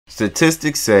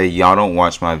Statistics say y'all don't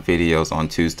watch my videos on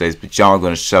Tuesdays, but y'all are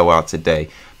going to show out today.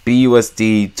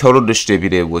 BUSD total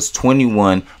distributed was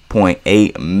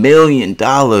 $21.8 million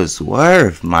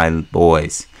worth, my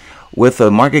boys. With a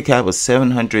market cap of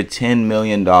 $710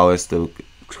 million,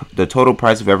 the total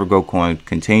price of EverGrowCoin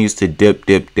continues to dip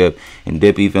and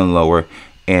dip even lower.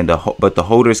 But the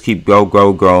holders keep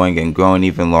growing and growing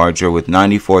even larger, with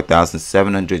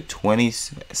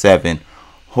 94,727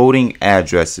 holding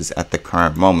addresses at the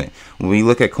current moment. When we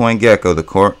look at CoinGecko,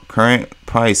 the current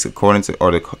price according to,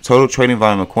 or the total trading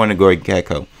volume according to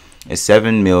CoinGecko, is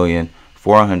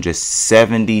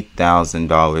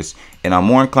 $7,470,000, and I'm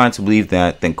more inclined to believe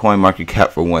that than CoinMarketCap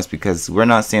for once, because we're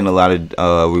not seeing a lot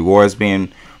of rewards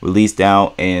being released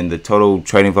out, and the total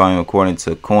trading volume according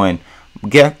to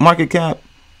CoinMarketCap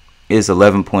is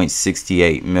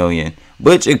 11.68 million,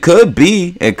 which it could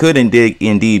be. It could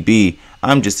indeed be.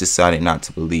 I'm just deciding not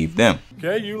to believe them.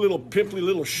 Okay, you little pimply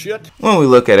little shit. When we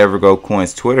look at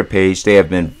EverGrowCoin's Twitter page, they have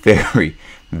been very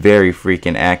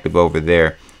freaking active over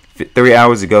there. 3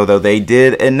 hours ago, though, they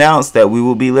did announce that we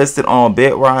will be listed on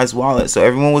Bitrise wallet. So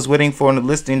everyone was waiting for a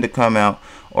listing to come out,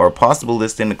 or a possible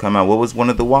listing to come out. What was one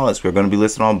of the wallets? We're going to be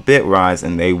listed on Bitrise,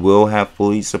 and they will have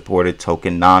fully supported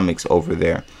tokenomics over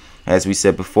there. As we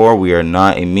said before, we are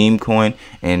not a meme coin,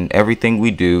 and everything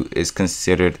we do is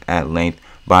considered at length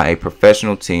by a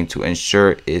professional team to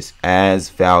ensure it adds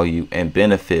value and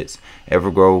benefits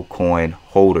EverGrowCoin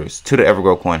holders, to the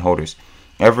EverGrowCoin holders.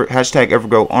 Hashtag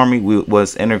EverGrow Army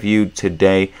was interviewed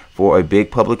today for a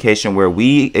big publication where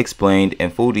we explained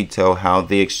in full detail how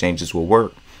the exchanges will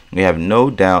work. We have no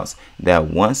doubts that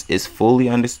once it's fully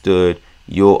understood,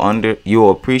 you'll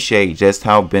appreciate just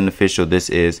how beneficial this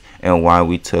is and why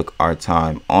we took our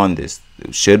time on this.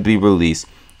 It should be released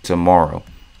tomorrow.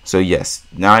 So yes,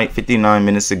 59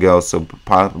 minutes ago, so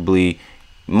probably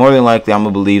more than likely I'm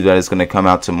gonna believe that it's gonna come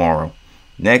out tomorrow.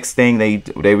 Next thing, they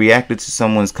reacted to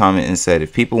someone's comment and said,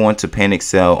 if people want to panic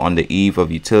sell on the eve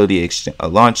of utility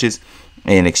launches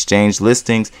and exchange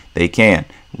listings, they can.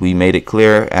 We made it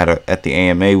clear at the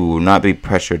AMA we will not be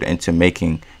pressured into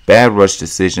making bad rush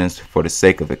decisions for the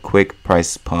sake of a quick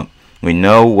price pump. We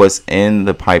know what's in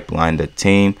the pipeline. The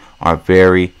team are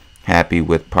very happy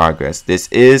with progress. This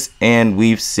is, and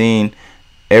we've seen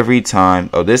every time.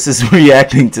 Oh, this is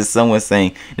reacting to someone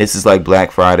saying this is like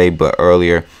Black Friday but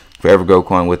earlier for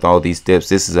EverGrowCoin with all these dips.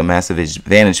 This is a massive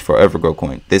advantage for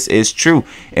EverGrowCoin. This is true,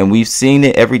 and we've seen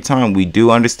it every time. We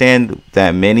do understand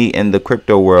that many in the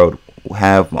crypto world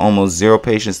have almost zero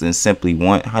patience and simply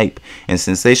want hype and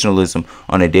sensationalism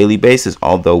on a daily basis.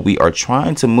 Although we are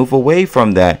trying to move away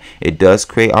from that, it does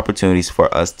create opportunities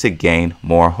for us to gain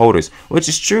more holders, which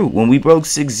is true. When we broke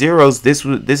 6 zeros,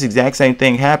 this exact same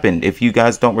thing happened. If you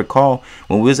guys don't recall,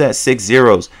 when we was at 6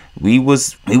 zeros, we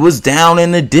was down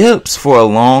in the dips for a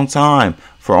long time,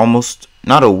 for almost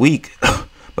not a week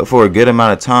but for a good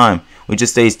amount of time. We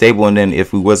just stayed stable, and then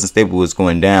if we wasn't stable, it was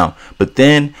going down. But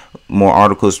then more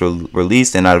articles were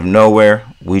released, and out of nowhere,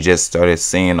 we just started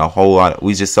seeing a whole lot.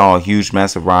 We just saw a huge,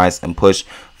 massive rise and push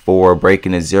for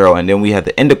breaking the zero. And then we had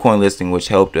the Endocoin listing, which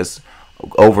helped us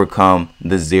overcome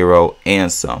the zero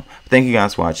and some. Thank you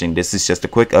guys for watching. This is just a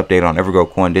quick update on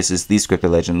EverGrowCoin. This is the Scripted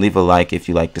Legend. Leave a like if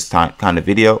you like this kind of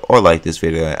video, or like this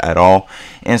video at all,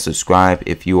 and subscribe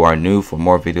if you are new for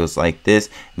more videos like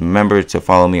this. Remember to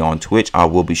follow me on Twitch. I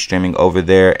will be streaming over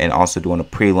there and also doing a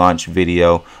pre-launch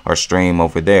video or stream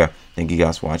over there. Thank you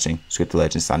guys for watching. Scripted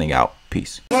Legend signing out.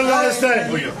 Peace. What did I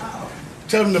say?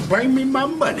 Tell them to bring me my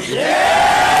money.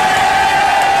 Yeah!